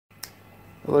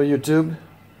Hello YouTube.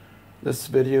 This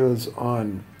video is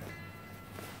on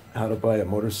how to buy a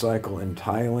motorcycle in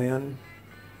Thailand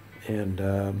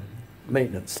and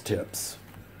maintenance tips.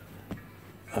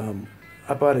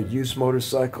 I bought a used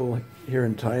motorcycle here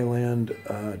in Thailand,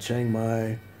 Chiang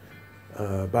Mai,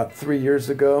 about 3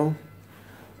 years ago.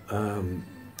 My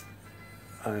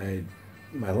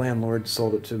landlord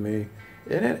sold it to me.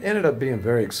 It ended up being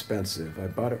very expensive. I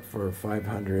bought it for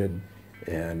 $500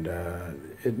 and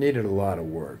it needed a lot of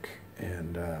work.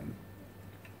 And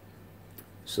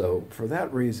so for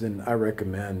that reason, I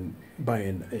recommend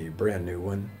buying a brand new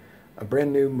one. A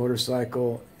brand new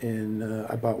motorcycle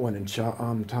I bought one in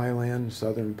Thailand,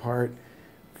 southern part,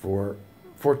 for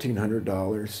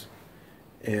 $1,400.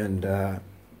 And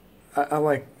I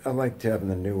liked having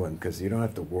the new one because you don't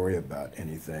have to worry about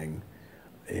anything.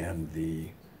 And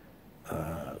the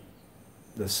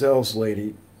sales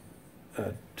lady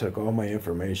took all my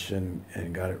information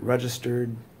and got it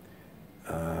registered.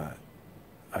 I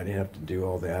didn't have to do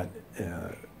all that,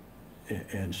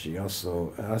 and she got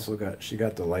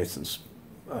the license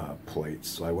plates.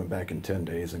 So I went back in 10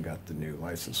 days and got the new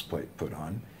license plate put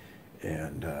on,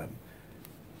 and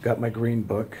got my green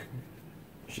book.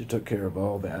 She took care of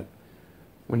all that.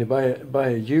 When you buy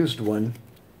a used one,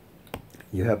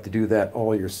 you have to do that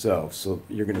all yourself. So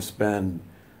you're going to spend,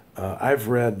 I've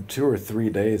read 2 or 3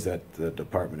 days at the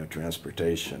Department of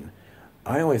Transportation.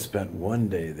 I only spent 1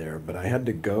 day there, but I had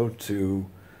to go to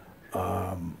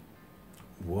the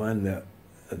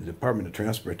Department of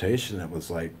Transportation that was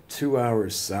like 2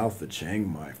 hours south of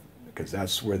Chiang Mai, because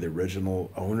that's where the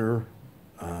original owner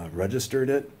registered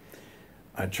it.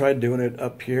 I tried doing it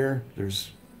up here.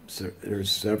 There's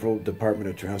several Department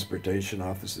of Transportation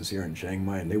offices here in Chiang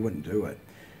Mai, and they wouldn't do it.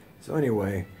 So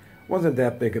anyway, wasn't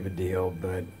that big of a deal,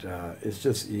 but it's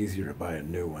just easier to buy a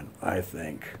new one, I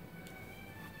think.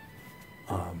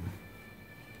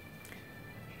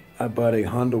 I bought a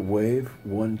Honda Wave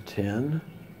 110i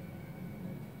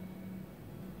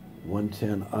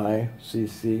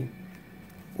cc,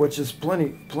 which is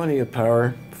plenty of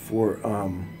power for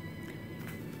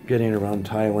getting around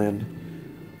Thailand.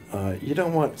 You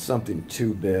don't want something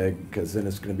too big, because then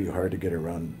it's going to be hard to get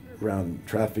around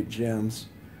traffic jams.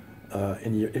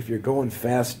 And if you're going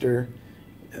faster,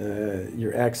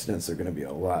 your accidents are going to be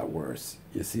a lot worse.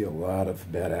 You see a lot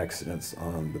of bad accidents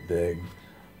on the big,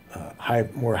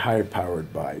 more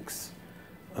high-powered bikes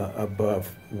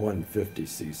above 150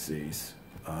 cc's.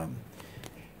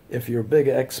 If you're a big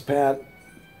expat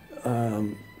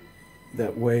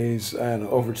that weighs, I don't know,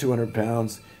 over 200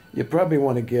 pounds, you probably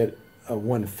want to get a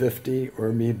 150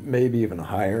 or maybe even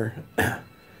higher.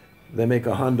 They make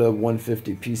a Honda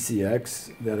 150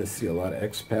 PCX that I see a lot of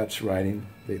expats riding.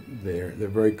 They're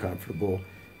very comfortable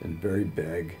and very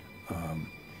big.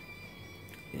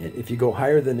 If you go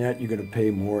higher than that, you're going to pay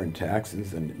more in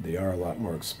taxes, and they are a lot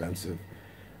more expensive.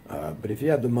 But if you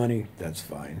have the money, that's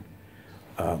fine.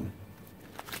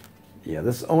 Yeah,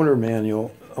 this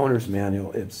owner's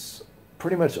manual, it's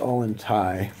pretty much all in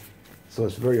Thai, so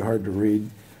it's very hard to read.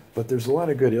 But there's a lot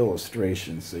of good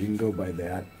illustrations, so you can go by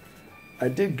that. I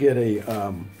did get a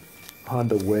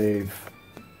Honda Wave.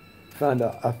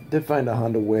 I did find a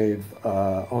Honda Wave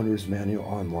owner's manual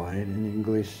online in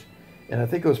English, and I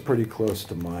think it was pretty close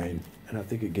to mine. And I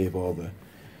think it gave all the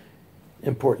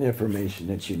important information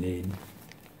that you need.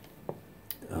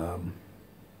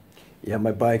 Yeah,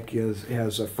 my bike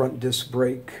has a front disc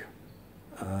brake,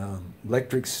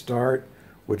 electric start,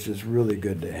 which is really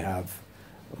good to have.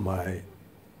 My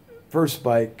first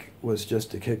bike was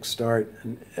just a kickstart,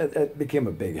 and it became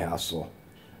a big hassle.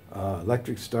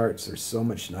 Electric starts are so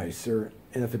much nicer,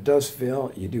 and if it does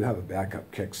fail, you do have a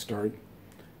backup kickstart.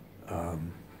 I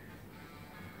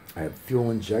have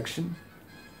fuel injection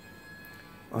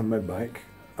on my bike.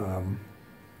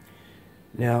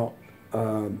 Now,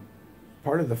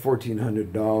 part of the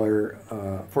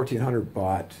 $1,400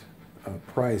 baht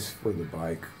price for the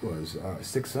bike was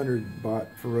 $600 baht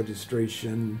for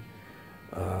registration.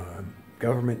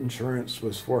 Government insurance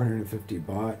was 450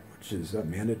 baht, which is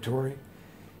mandatory.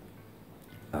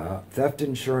 Theft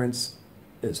insurance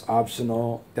is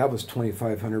optional. That was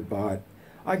 2,500 baht.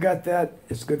 I got that.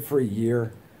 It's good for a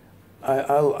year.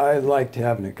 I liked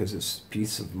having it because it's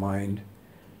peace of mind.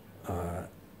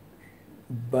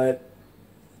 But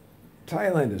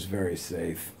Thailand is very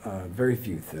safe. Very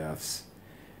few thefts.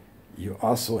 You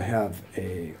also have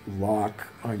a lock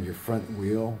on your front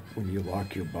wheel when you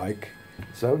lock your bike.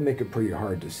 So that would make it pretty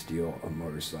hard to steal a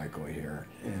motorcycle here.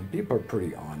 And people are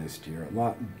pretty honest here, a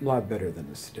lot better than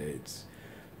the States.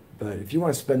 But if you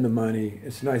want to spend the money,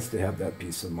 it's nice to have that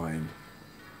peace of mind.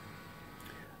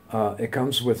 It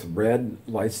comes with red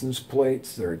license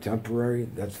plates. They're temporary.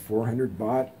 That's 400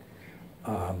 baht.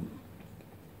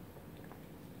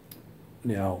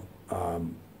 Now,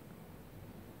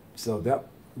 so that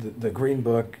the green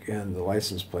book and the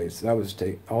license plates, that was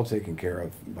all taken care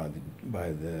of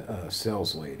by the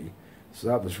sales lady. So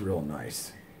that was real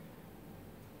nice.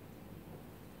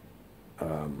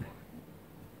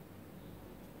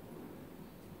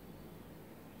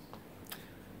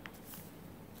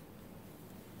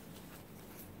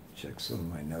 Check some of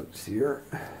my notes here.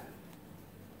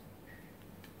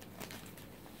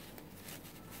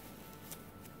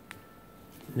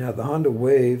 Now the Honda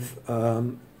Wave,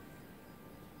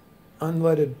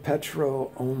 unleaded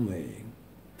petrol only,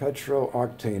 petrol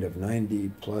octane of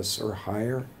 90 plus or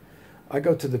higher. I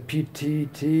go to the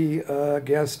PTT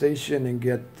gas station and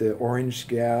get the orange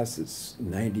gas. It's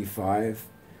 95,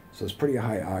 so it's pretty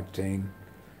high octane,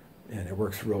 and it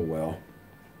works real well.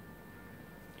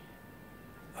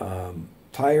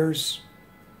 Tires,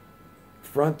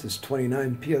 front is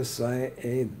 29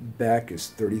 psi, back is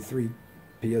 33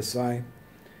 psi.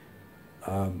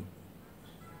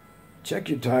 Check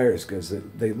your tires because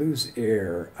they lose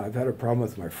air. I've had a problem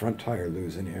with my front tire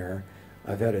losing air.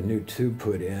 I've had a new tube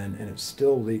put in and it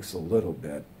still leaks a little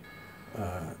bit.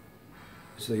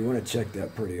 So you want to check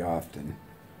that pretty often.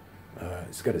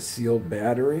 It's got a sealed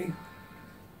battery.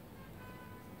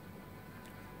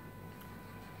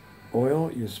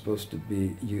 Oil, you're supposed to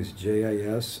use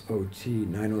JIS OT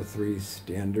 903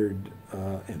 standard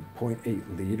and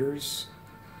 0.8 liters.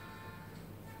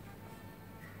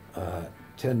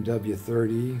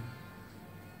 10W30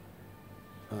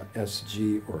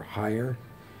 SG or higher.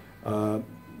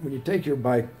 When you take your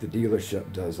bike, the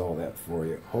dealership does all that for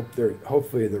you.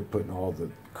 Hopefully they're putting all the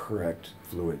correct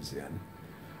fluids in.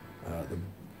 The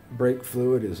brake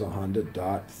fluid is a Honda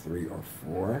DOT 3 or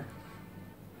 4.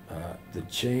 The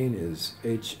chain is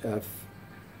HF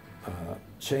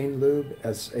Chain Lube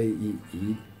SAE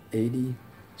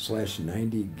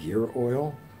 80/90 gear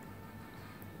oil.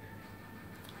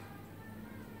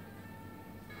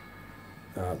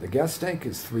 The gas tank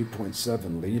is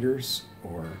 3.7 liters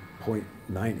or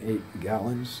 0.98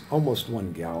 gallons, almost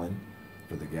 1 gallon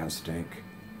for the gas tank.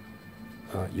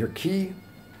 Your key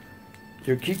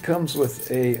comes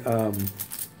with a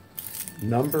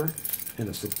number and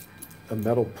a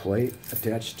metal plate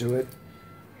attached to it,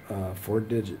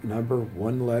 4-digit number,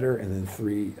 1 letter, and then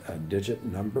 3-digit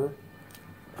number.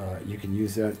 You can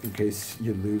use that in case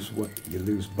you lose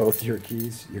both your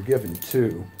keys. You're given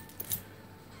 2.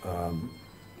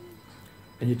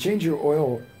 And you change your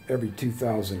oil every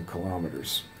 2,000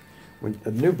 kilometers. When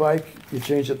a new bike, you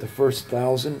change it the first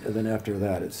 1,000, and then after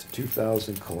that, it's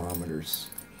 2,000 kilometers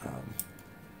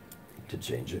to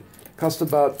change it. Costs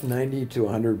about 90 to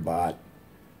 100 baht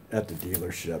at the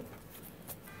dealership.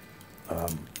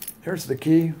 Here's the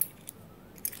key.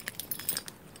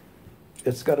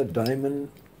 It's got a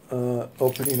diamond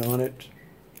opening on it.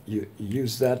 You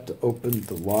use that to open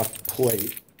the lock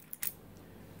plate.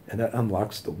 And that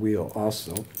unlocks the wheel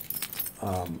also,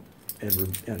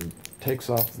 and takes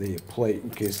off the plate in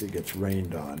case it gets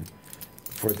rained on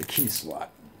for the key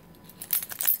slot.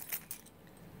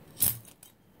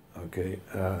 Okay,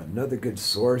 another good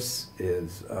source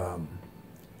is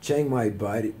Chiang Mai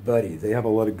Buddy. They have a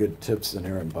lot of good tips in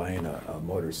there on buying a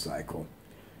motorcycle.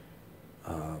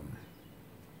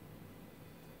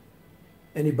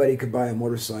 Anybody could buy a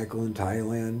motorcycle in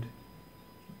Thailand.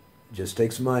 Just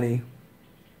takes money.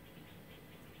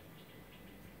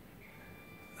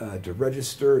 To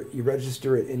register, you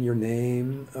register it in your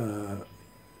name.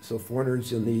 So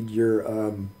foreigners, you'll need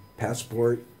your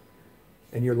passport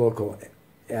and your local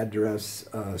address,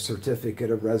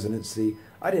 certificate of residency.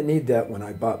 I didn't need that when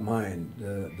I bought mine.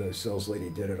 The sales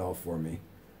lady did it all for me.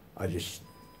 I just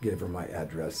gave her my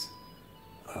address.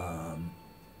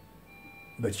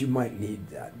 But you might need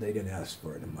that. They didn't ask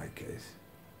for it in my case.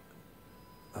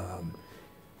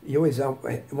 You always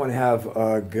want to have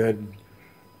a good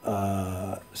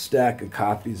stack of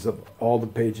copies of all the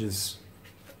pages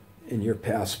in your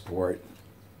passport,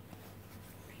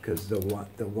 because they'll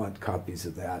want copies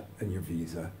of that and your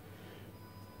visa.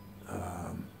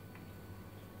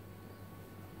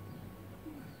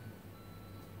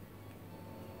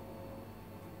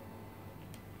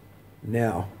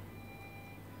 Now,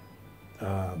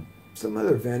 some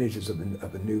other advantages of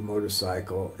a new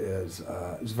motorcycle is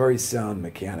it's very sound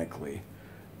mechanically.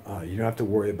 You don't have to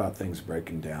worry about things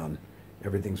breaking down.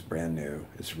 Everything's brand new.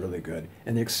 It's really good.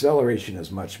 And the acceleration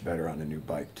is much better on a new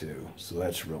bike too, so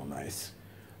that's real nice.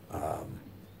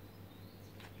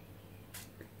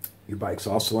 Your bike's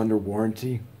also under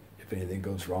warranty. If anything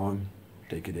goes wrong,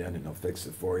 take it in and they'll fix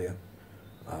it for you.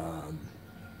 Um,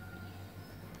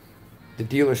 the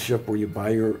dealership where you buy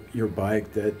your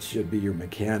bike, that should be your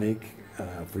mechanic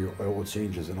for your oil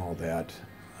changes and all that.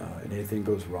 And anything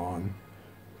goes wrong.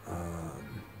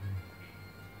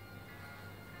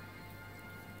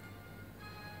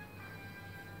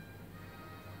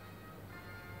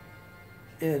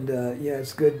 And yeah,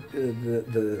 it's good.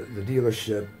 The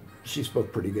dealership, she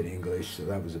spoke pretty good English, so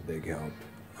that was a big help.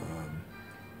 Um,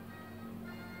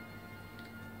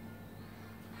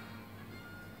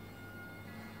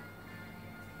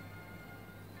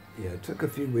 yeah, it took a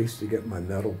few weeks to get my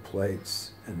metal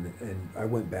plates, and I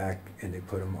went back and they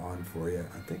put them on for you.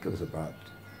 I think it was about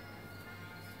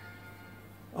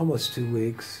almost 2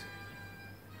 weeks.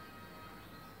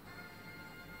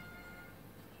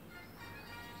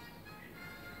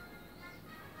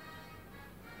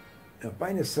 Now,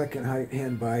 buying a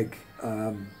second-hand bike,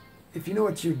 if you know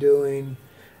what you're doing,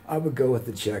 I would go with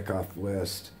the checkoff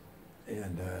list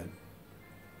and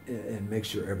make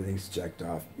sure everything's checked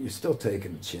off. You're still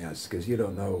taking a chance because you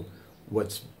don't know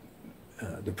what's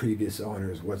the previous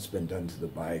owners, what's been done to the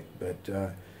bike. But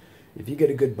if you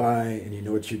get a good buy and you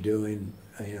know what you're doing,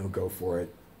 go for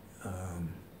it.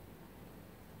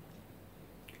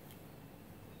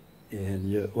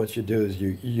 What you do is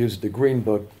you use the green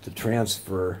book to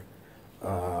transfer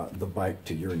the bike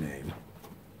to your name.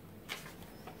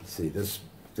 See, this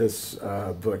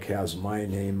book has my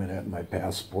name in it, my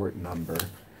passport number.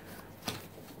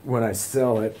 When I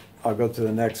sell it, I'll go to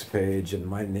the next page, and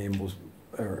my name will,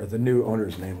 or the new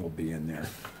owner's name will be in there.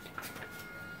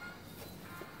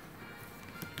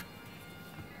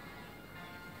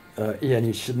 Yeah, and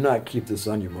you should not keep this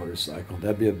on your motorcycle.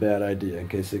 That'd be a bad idea in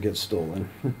case it gets stolen.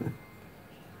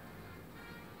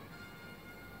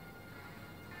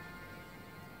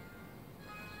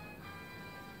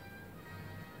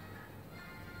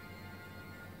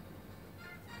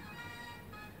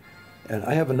 And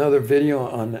I have another video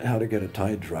on how to get a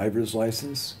Thai driver's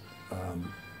license.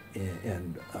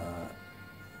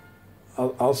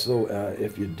 Also,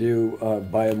 if you do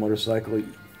buy a motorcycle,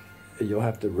 you'll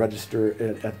have to register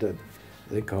it at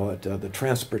they call it the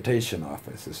transportation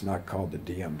office. It's not called the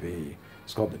DMV.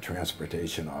 It's called the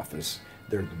transportation office.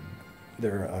 They're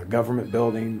a government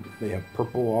building. They have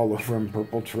purple all over them,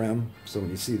 purple trim. So when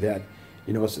you see that,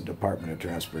 you know it's the Department of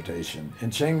Transportation.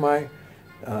 In Chiang Mai,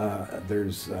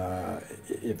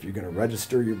 if you're going to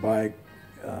register your bike,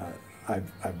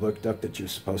 I've looked up that you're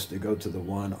supposed to go to the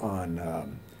one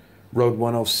on Road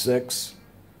 106,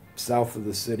 south of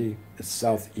the city. It's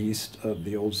southeast of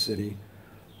the old city.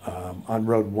 On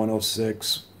Road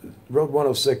 106, Road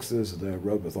 106 is the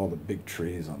road with all the big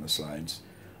trees on the sides.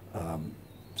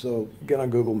 So get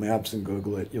on Google Maps and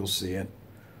Google it, you'll see it.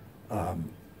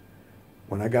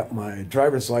 When I got my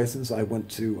driver's license, I went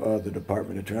to the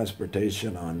Department of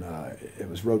Transportation on, it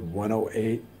was Road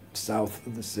 108, south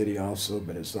of the city also,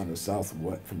 but it's on the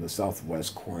from the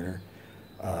southwest corner.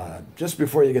 Just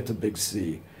before you get to Big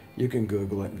C, you can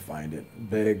Google it and find it.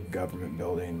 Big government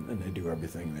building, and they do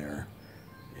everything there.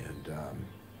 And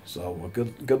well,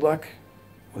 good luck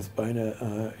with buying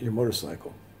your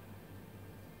motorcycle.